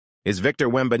Is Victor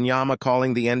Wembanyama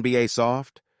calling the NBA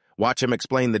soft? Watch him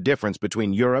explain the difference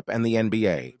between Europe and the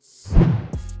NBA.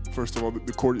 First of all,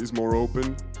 the court is more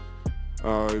open.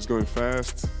 It's going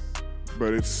fast,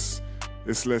 but it's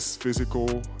less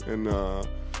physical, and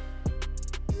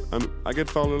I get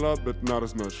fouled a lot, but not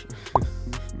as much.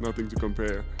 Nothing to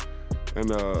compare. And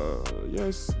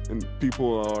yes, and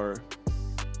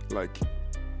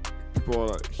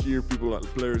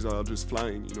players are just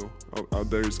flying, you know. Out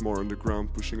there it's more on the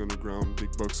ground, pushing on the ground,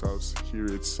 big box outs. Here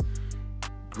it's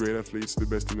great athletes, the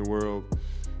best in the world,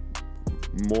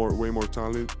 way more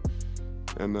talent.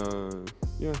 And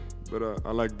yeah, but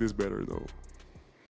I like this better though.